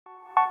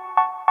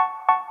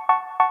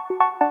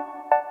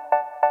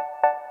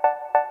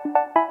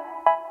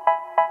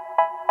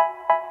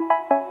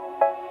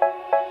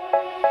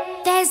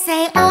They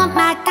say, oh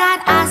my God,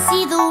 I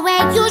see the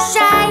way you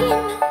shine.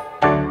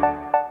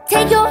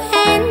 Take your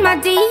hand, my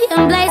dear,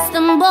 and place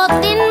them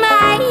both in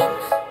mine.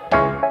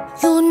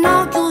 You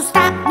know you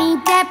stopped me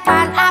dead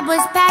while I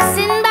was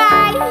passing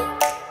by.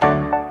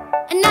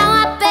 And now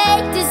I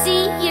beg to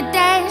see you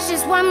dance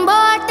just one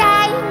more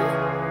time.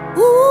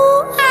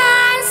 Ooh,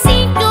 I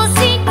see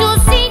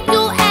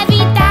you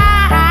every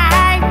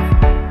time.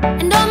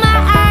 And oh my,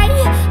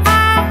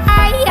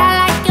 I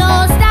like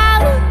your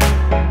style.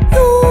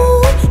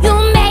 You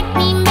make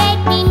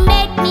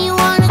me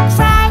wanna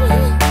cry.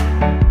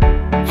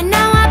 And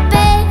now I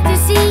beg to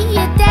see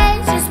you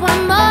dance just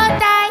one more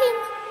time.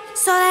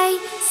 So they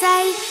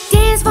say,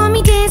 dance for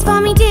me, dance for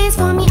me, dance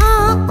for me,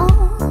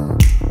 oh.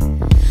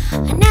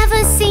 I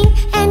never seen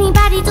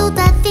anybody do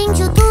the things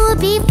you do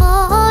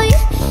before.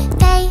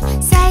 They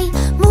say,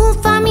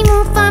 move for me,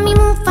 move for me,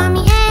 move for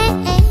me, eh.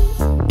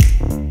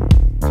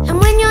 And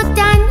when you're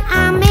done,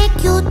 I'll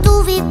make you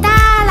do it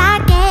all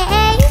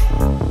again.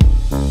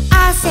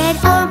 I said,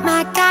 oh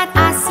my God,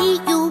 I see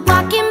you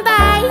walking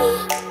by.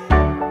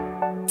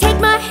 Take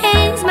my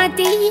hands, my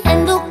dear,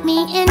 and look me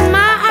in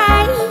my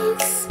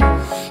eyes.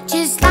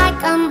 Just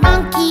like a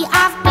monkey,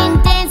 I've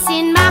been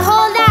dancing my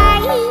whole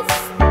life.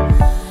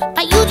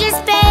 But you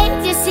just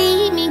beg to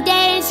see me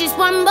dance just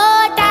one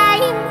more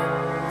time.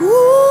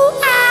 Ooh,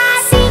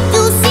 I see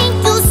you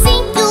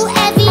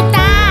every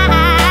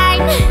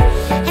time.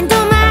 And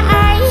oh my,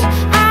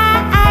 I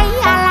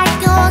like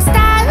your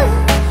style.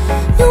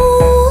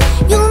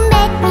 You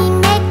make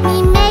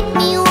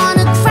me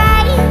wanna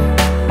cry.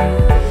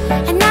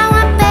 And now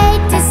I beg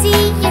to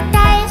see you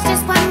dance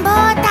just one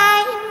more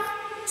time.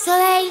 So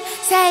they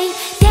say,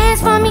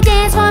 dance for me,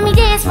 dance for me,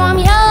 dance for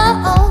me,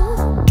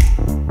 oh.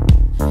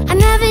 I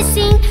never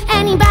seen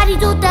anybody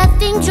do the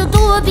things you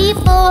do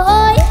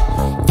before.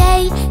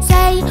 They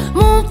say,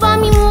 move for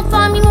me, move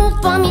for me, move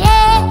for me, eh.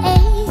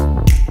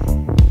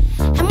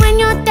 And when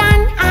you're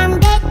done, I'll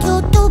make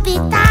you do it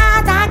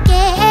all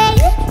again.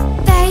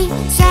 They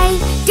say,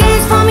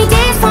 dance for me,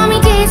 dance for me,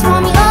 dance for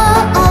me, oh,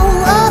 oh,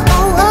 oh,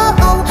 oh, oh,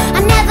 oh. I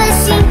never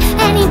seen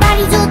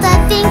anybody do the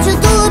things you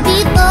do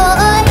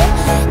before.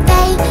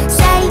 They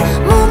say,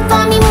 move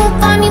for me, move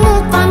for me,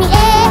 move for me,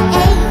 eh.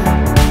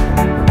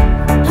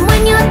 And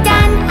when you're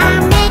done,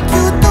 I'll make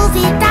you do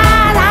it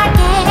all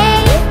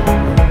again.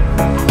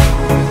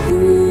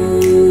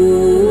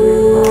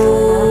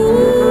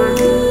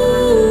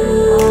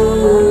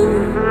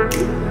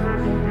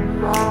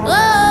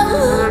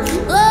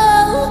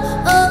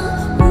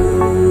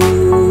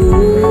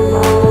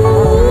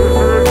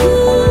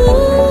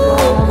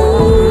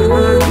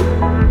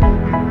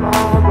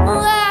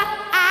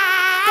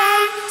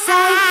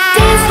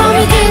 Dance for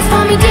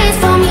me, dance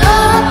for me, oh,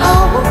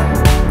 oh.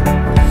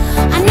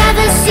 I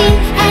never seen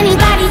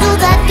anybody do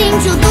the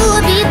things you do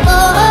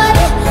before.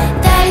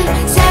 They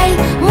say,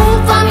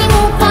 move for me,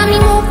 move for me,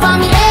 move for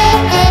me, eh.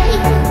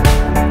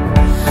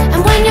 And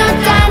when you're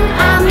done,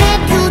 I'll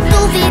make you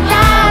do it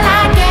all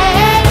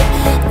again.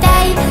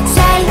 They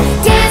say,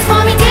 dance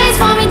for me, dance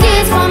for me,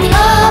 dance for me, oh,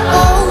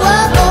 oh,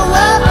 oh, oh,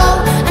 oh, oh.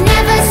 I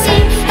never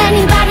seen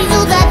anybody do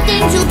the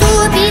things you do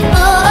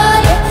before.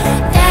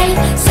 They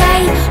say,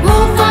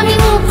 move for me,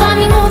 move for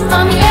me, move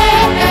for me, eh.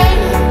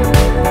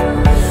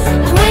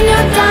 And when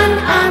you're done,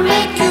 I'll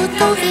make you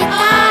do it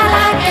all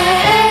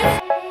again.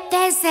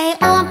 They say,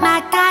 oh my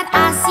God,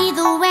 I see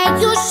the way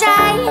you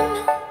shine.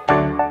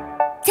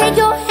 Take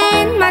your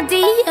hand, my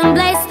dear, and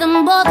place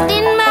them both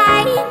in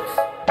mine.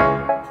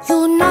 You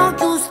know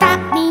you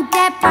stopped me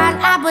dead while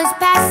I was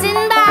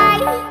passing by.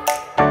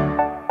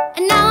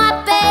 And now I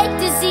beg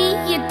to see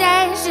you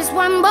dance just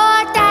one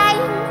more time.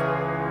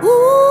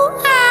 Ooh,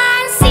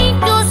 I see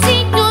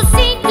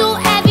you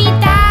every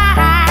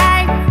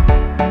time.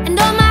 And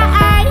oh my,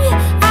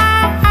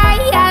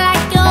 I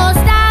like your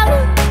style.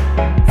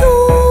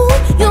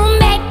 You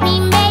make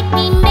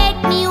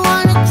me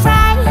wanna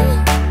cry.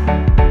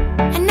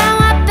 And now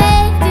I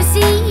beg to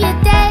see you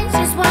dance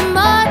just one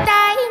more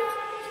time.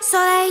 So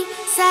they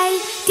say,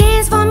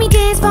 dance for me,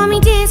 dance for me,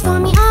 dance for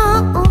me,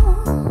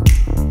 oh.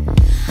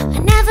 I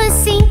never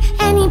seen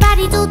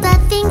anybody do the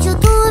things you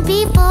do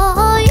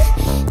before.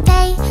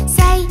 They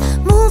say,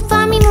 move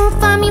for me, move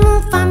for me,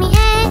 move for me,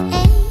 eh.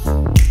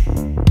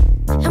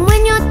 And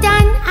when you're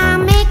done, I'll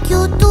make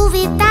you do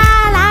it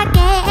all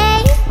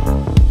again.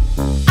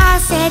 I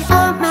said,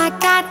 oh my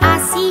God, I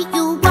see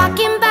you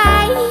walking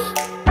by.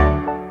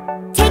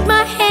 Take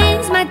my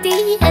hands, my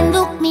dear, and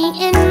look me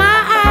in my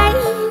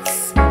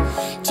eyes.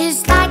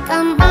 Just like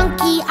a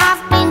monkey,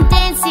 I've been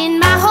dancing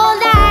my whole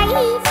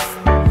life.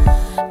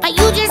 But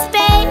you just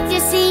beg to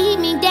see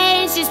me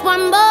dance just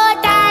one more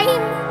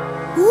time.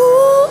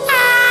 Ooh,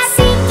 I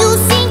see you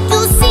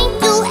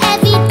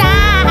every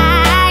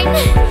time.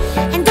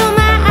 And oh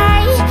my,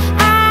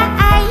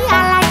 I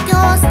like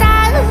your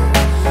style.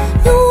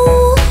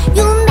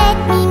 You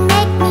make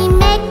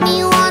me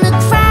wanna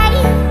cry.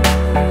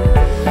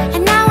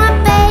 And now I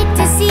beg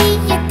to see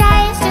you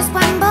dance just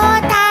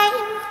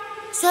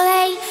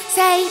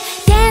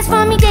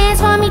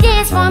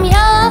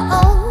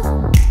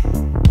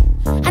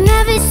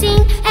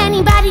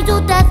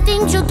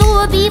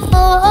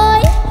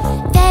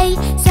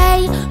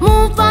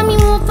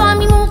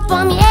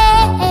for me, eh.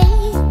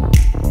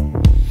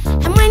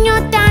 And when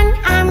you're done,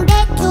 I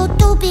beg you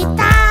to be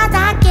that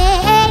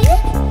again.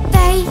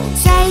 They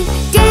say,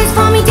 dance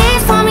for me,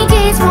 dance for me,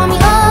 dance for me,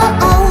 oh,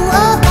 oh,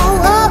 oh,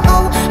 oh, oh,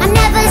 oh. I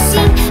never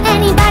seen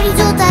anybody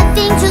do the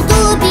things you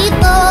do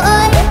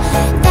before.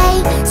 They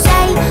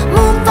say,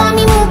 move for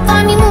me, move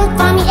for me, move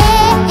for me,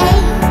 eh, eh.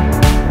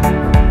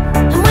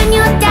 And when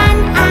you're done,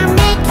 I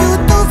make you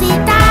do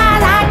it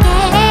all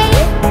again.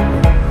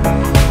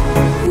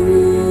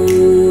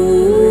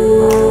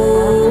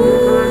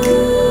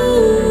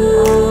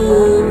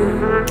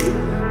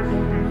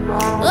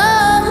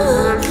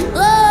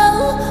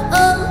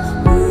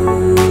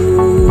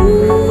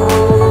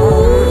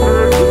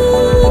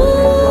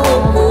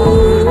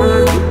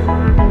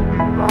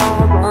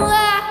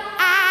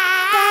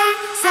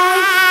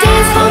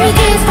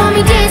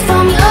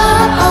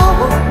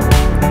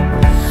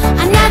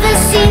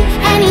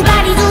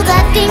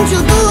 You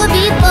do it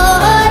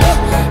before.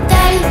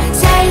 They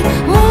say,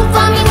 move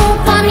for me, move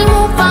for me,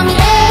 move for me,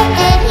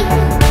 eh, eh.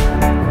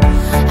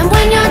 And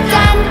when you're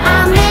done,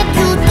 I'll make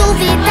you do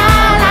it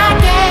all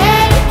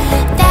again.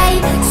 They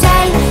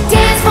say,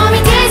 dance for me,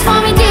 dance for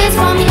me, dance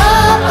for me, oh,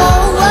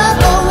 oh,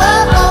 oh, oh,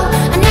 oh, oh.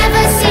 I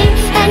never seen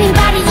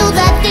anybody do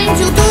the things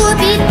you do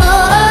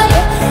before.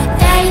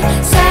 They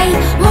say,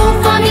 move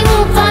for me,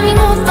 move for me,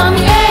 move for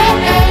me,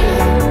 eh, eh.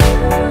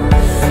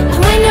 And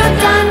when you're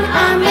done,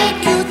 I'll make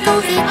you do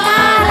it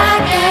all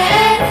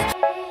again.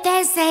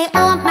 They say,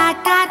 oh my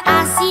God,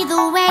 I see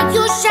the way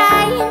you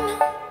shine.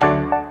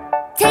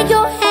 Take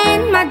your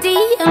hand, my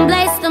dear, and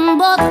place them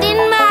both in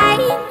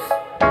mine.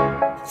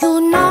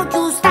 You know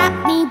you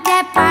stopped me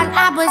dead while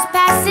I was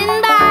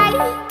passing by.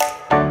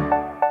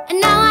 And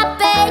now I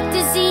beg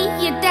to see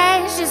you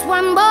dance just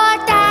one more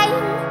time.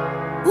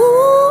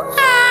 Ooh,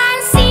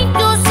 I see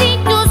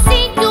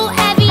you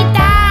every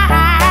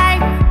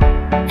time.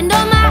 And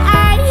oh my,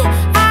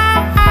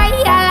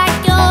 I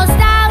like your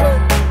style.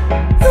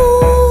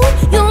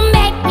 You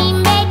make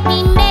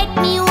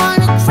me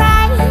wanna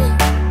cry.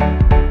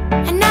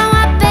 And now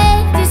I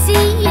beg to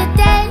see you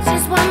dance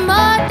just one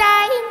more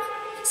time.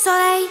 So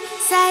they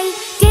say,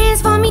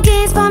 dance for me,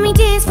 dance for me,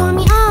 dance for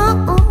me,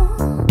 oh,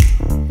 oh.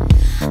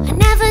 I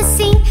never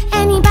seen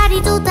anybody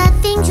do the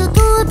things you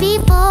do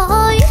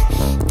before.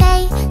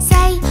 They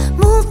say,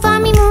 move for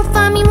me, move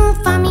for me, move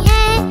for me,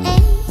 eh,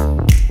 eh.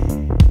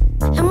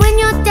 And when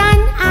you're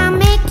done, I'll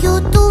make you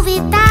do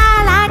it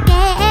all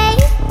again.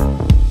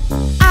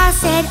 I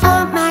said,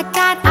 oh my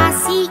God, I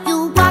see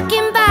you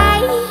walking by.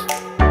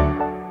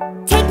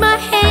 Take my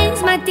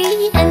hands, my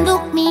dear, and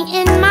look me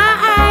in my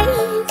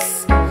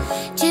eyes.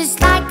 Just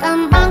like a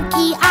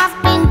monkey, I've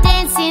been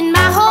dancing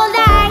my whole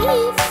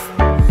life.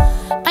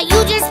 But you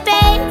just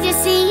beg to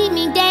see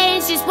me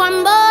dance just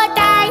one more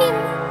time.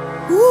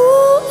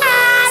 Ooh,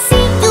 I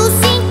see you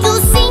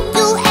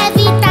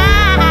every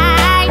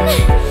time.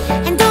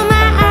 And oh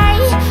my,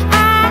 I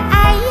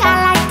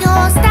like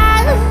your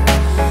style.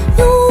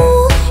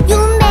 You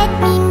make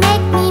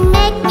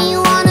me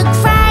wanna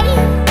cry.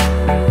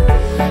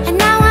 And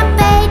now I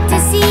beg to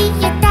see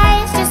you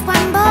dance just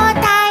one more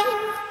time.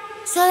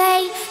 So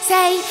they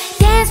say,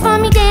 dance for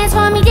me, dance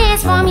for me,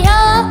 dance for me,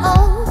 oh,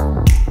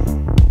 oh.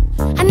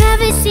 I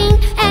never seen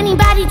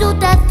anybody do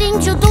the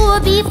things you do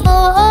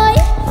before.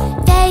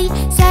 They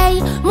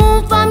say,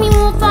 move for me,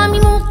 move for me,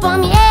 move for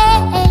me,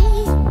 eh, eh.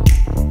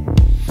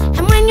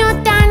 And when you're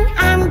done,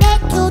 I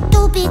beg you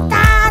to be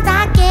that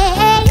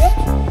again.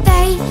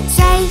 They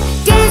say,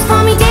 dance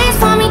for me, dance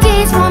for me,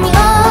 dance for me, oh,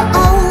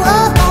 oh,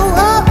 oh,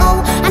 oh, oh, oh.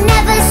 I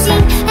never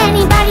seen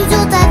anybody do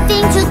the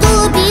things you do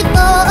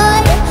before.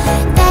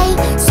 They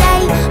say,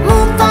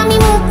 move for me,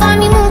 move for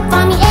me, move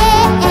for me,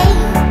 eh, eh.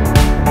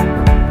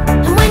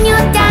 And when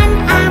you're done,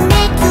 I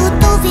make you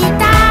do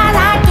it all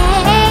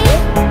again.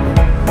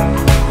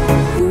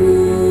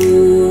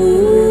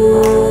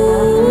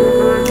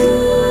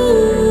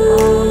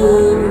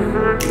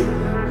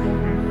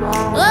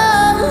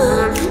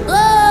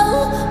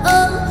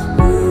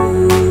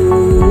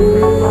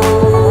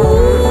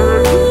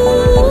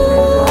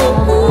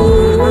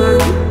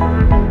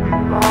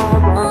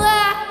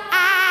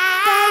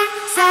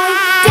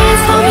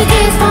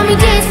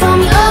 Dance for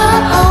me,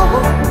 oh,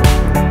 oh.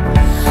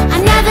 I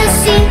never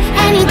seen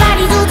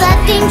anybody do the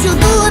things you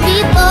do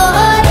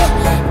before.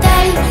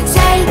 They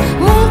say,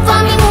 move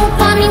for me, move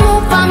for me,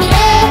 move for me,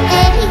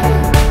 eh, eh.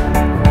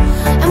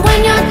 And when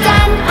you're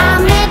done,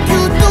 I'll make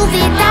you do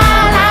it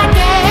all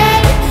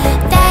again.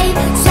 They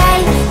say,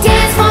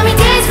 dance for me,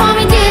 dance for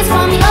me, dance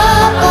for me, oh,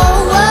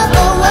 oh, oh,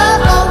 oh,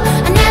 oh, oh.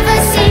 I never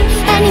seen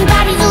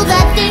anybody do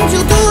the things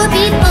you do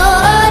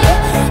before.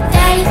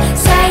 They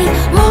say,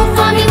 move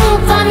for me,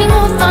 move for me,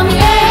 move for me,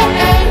 eh,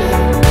 eh.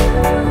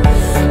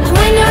 And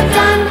when you're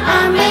done,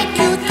 I'll make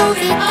you do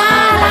it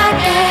all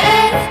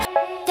again.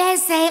 They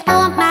say,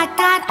 oh my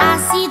God, I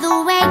see the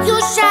way you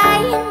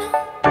shine.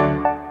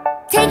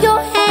 Take your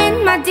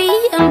hand, my dear,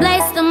 and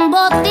place them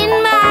both in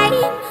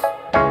mine.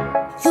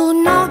 You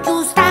know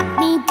you stopped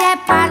me dead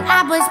while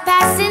I was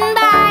passing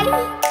by.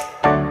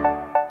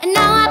 And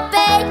now I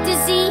beg to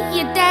see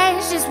you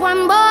dance just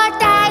one more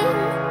time.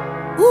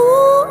 Ooh.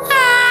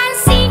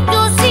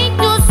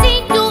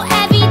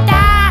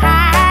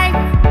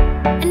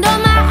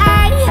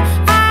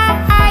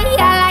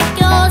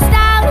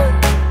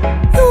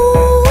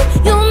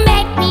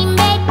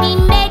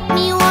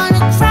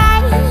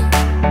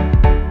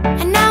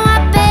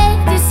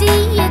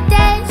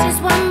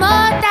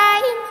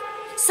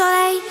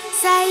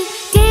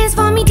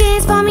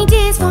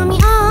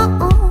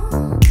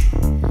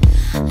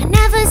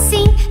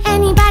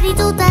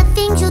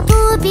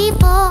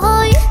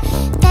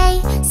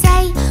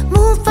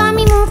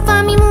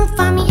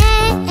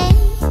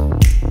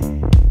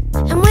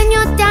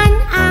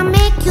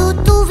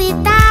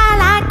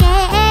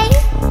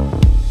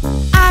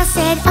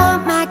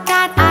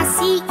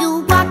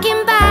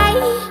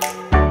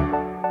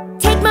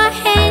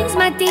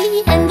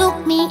 D and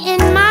look me in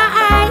my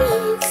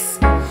eyes.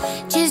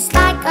 Just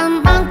like a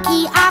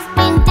monkey, I've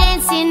been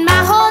dancing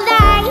my whole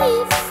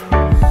life,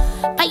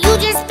 but you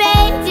just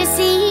beg to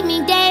see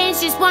me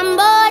dance just one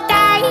more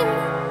time.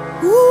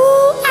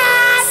 Ooh,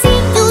 I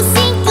sing you,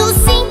 sing you,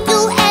 sing you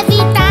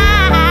every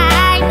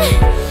time.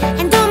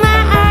 And oh my,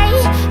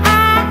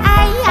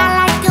 I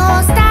like your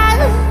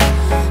style.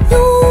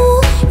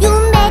 You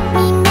make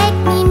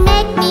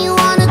me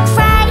wanna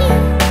cry.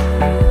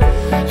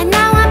 And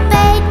now I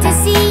beg to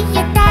see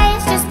you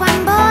dance just one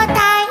more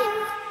time.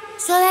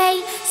 So they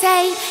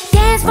say,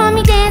 dance for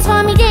me, dance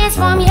for me, dance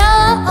for me,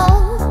 oh,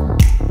 oh.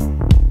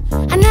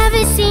 I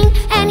never seen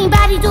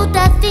anybody do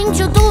the things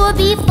you do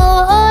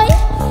before.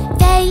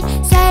 They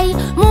say,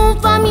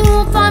 move for me,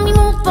 move for me,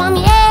 move for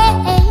me,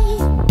 eh, eh.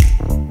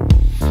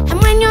 And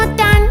when you're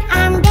done,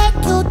 I beg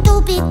you to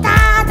be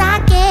that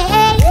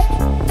again.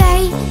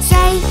 They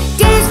say,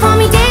 dance for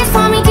me, dance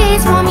for me,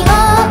 dance for me, oh,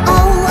 oh,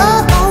 oh,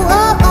 oh,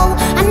 oh, oh.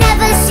 I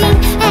never seen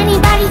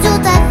anybody do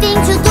the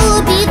things you do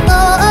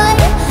before.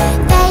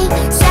 They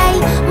say,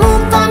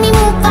 move for me,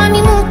 move for me,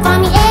 move for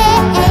me,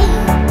 eh, eh.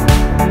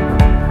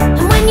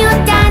 And when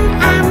you're done,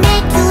 I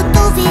make you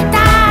do it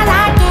all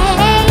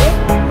again.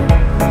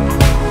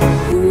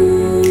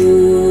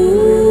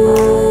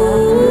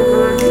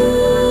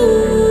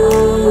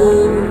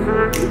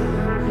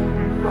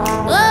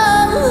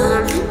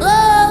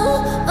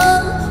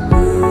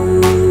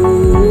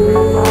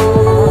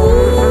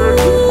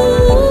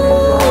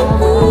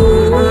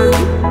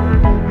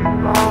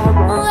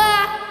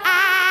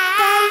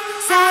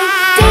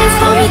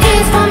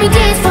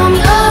 Dance for me,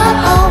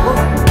 oh, oh.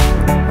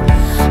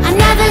 I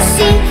never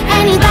seen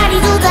anybody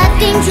do the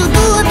things you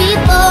do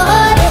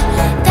before.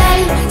 They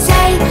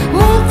say,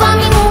 move for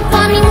me, move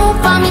for me, move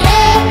for me,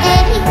 eh,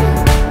 eh.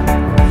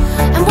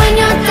 And when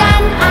you're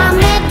done, I'll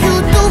make you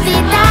do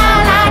it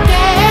all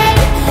again.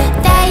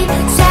 They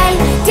say,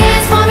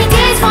 dance for me,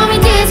 dance for me,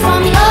 dance for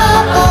me, oh,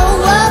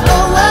 oh, oh,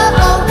 oh,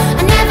 oh, oh.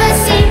 I never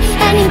seen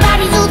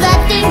anybody do the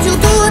things you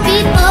do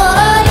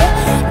before.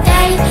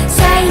 They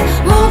say,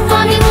 move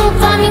for me, move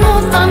for me,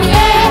 move for me, eh,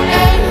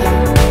 eh.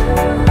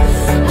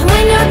 And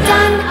when you're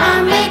done,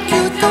 I'll make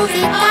you do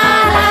it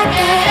all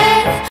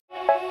again.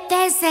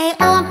 They say,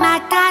 oh my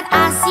God,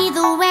 I see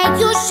the way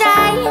you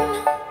shine.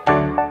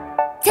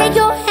 Take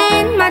your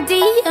hand, my D,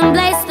 and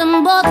place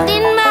them both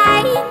in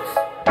mine.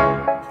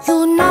 You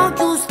know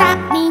you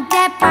stopped me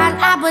dead while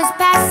I was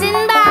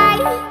passing by.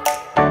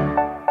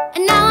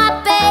 And now I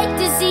beg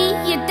to see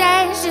you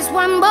dance just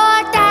one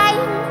more time.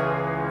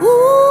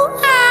 Ooh,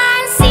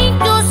 I sing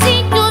you,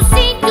 sing you,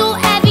 sing you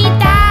every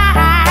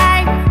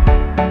time.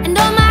 And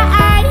oh my,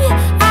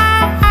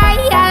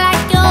 I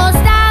like your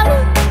style.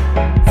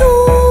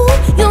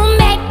 You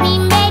make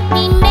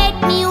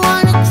me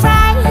wanna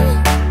cry.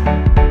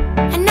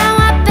 And now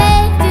I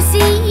beg to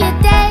see you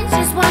dance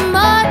just one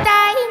more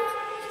time.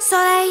 So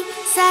they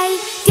say,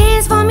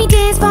 dance for me,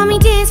 dance for me,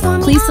 dance for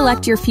me. Please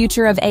select your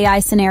future of AI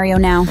scenario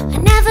now. I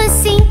never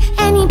seen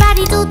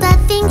anybody do the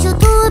things you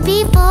do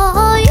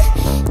before.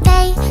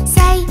 They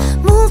say,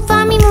 move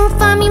for me, move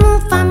for me,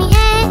 move for me,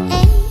 eh,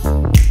 eh.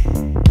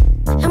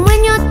 And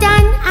when you're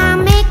done, I'll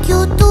make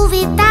you do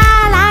it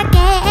all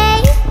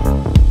again.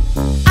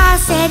 I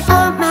said,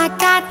 oh my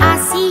God, I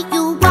see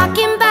you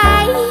walking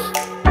by.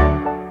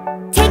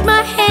 Take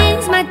my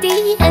hands, my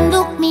D, and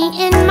look me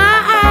in my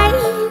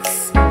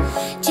eyes.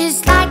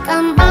 Just like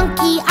a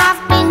monkey,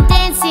 I've been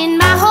dancing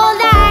my whole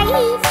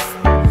life,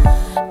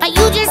 but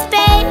you just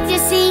beg to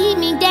see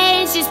me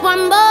dance just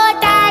one more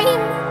time.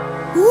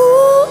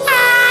 Ooh,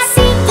 I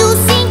sing you,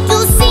 sing you,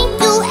 sing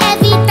you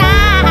every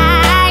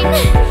time.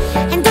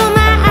 And oh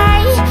my,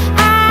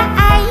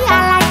 I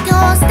like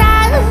your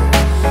style.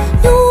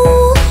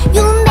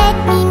 You make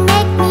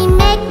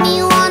me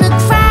wanna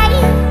cry.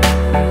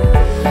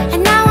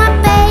 And now I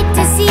beg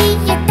to see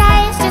you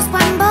dance just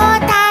one more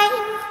time.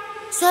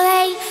 So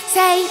they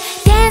say,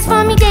 dance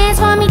for me, dance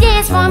for me,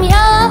 dance for me,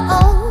 oh, oh.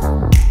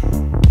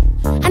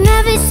 I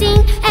never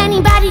seen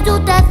anybody do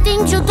the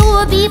things you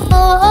do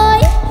before.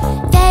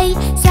 They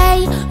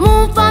say,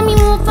 move for me,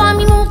 move for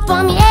me, move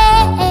for me,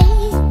 eh,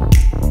 eh.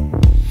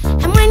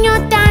 And when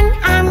you're done,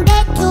 I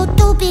beg you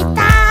to be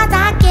that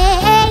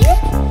again.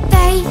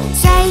 They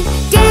say,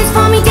 dance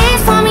for me,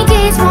 dance for me,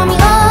 dance for me,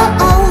 oh,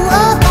 oh,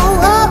 oh,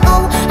 oh, oh,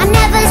 oh. I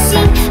never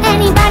seen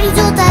anybody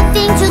do the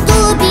things you do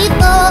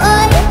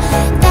before.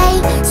 They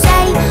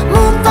say,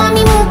 move for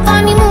me, move for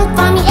me, move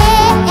for me,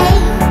 eh, eh.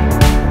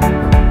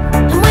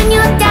 And when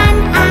you're done,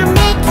 I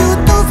make you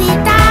do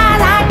it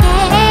all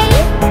again.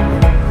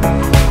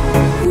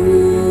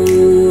 Ooh.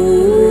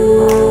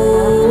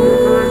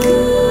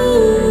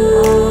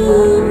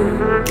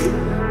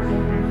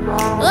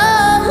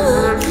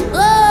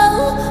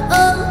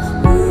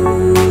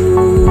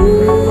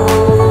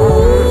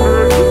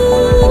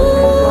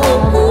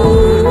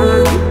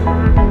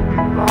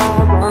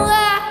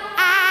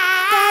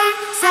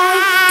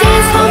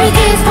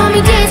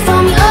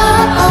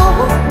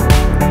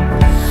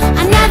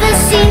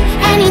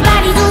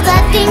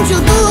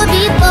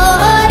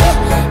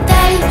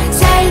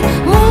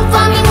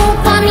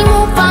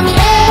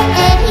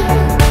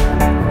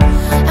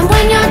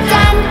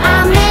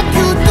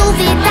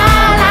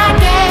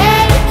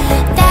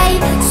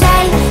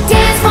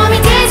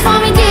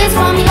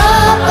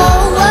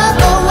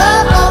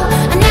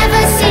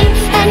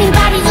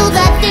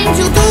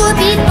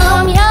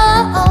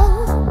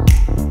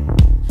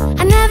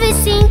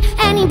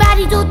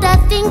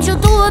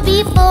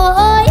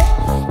 EYE4AI.